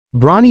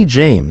Bronny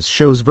James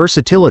shows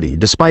versatility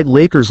despite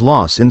Lakers'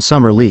 loss in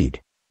Summer League.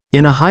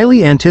 In a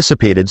highly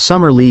anticipated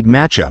Summer League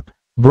matchup,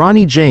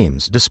 Bronny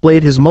James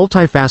displayed his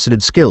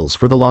multifaceted skills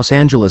for the Los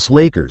Angeles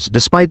Lakers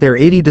despite their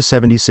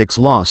 80-76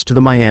 loss to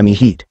the Miami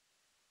Heat.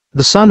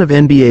 The son of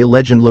NBA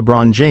legend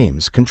LeBron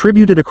James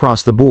contributed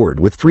across the board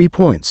with 3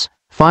 points,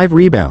 5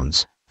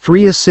 rebounds,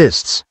 3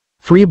 assists,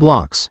 3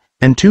 blocks,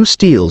 and 2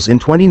 steals in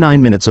 29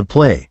 minutes of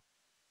play.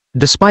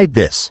 Despite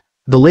this,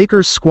 the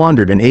Lakers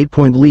squandered an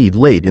 8-point lead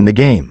late in the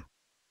game.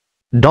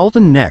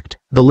 Dalton Knecht,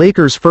 the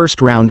Lakers'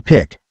 first-round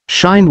pick,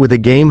 shined with a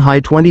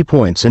game-high 20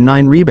 points and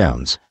 9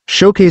 rebounds,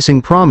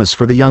 showcasing promise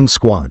for the young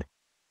squad.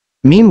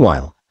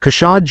 Meanwhile,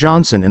 Keshad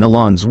Johnson and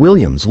Alonzo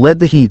Williams led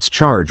the Heat's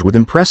charge with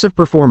impressive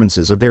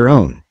performances of their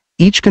own,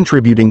 each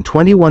contributing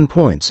 21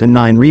 points and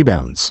 9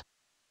 rebounds.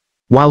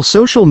 While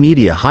social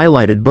media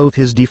highlighted both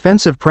his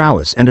defensive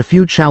prowess and a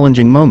few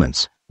challenging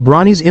moments,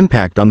 Bronny's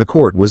impact on the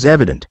court was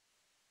evident.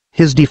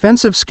 His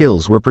defensive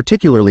skills were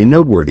particularly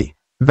noteworthy,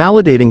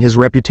 validating his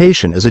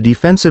reputation as a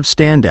defensive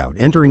standout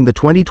entering the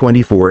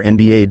 2024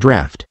 NBA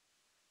Draft.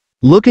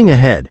 Looking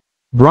ahead,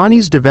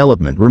 Bronny's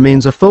development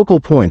remains a focal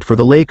point for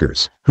the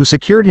Lakers, who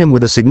secured him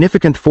with a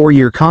significant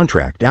 4-year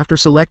contract after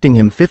selecting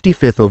him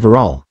 55th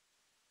overall.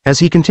 As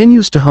he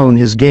continues to hone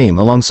his game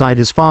alongside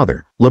his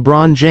father,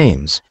 LeBron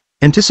James,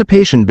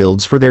 anticipation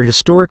builds for their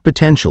historic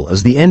potential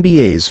as the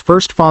NBA's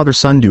first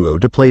father-son duo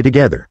to play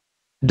together.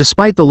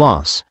 Despite the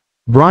loss,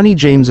 Bronny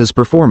James's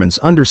performance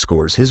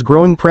underscores his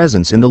growing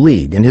presence in the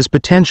league and his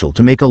potential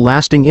to make a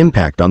lasting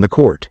impact on the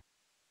court.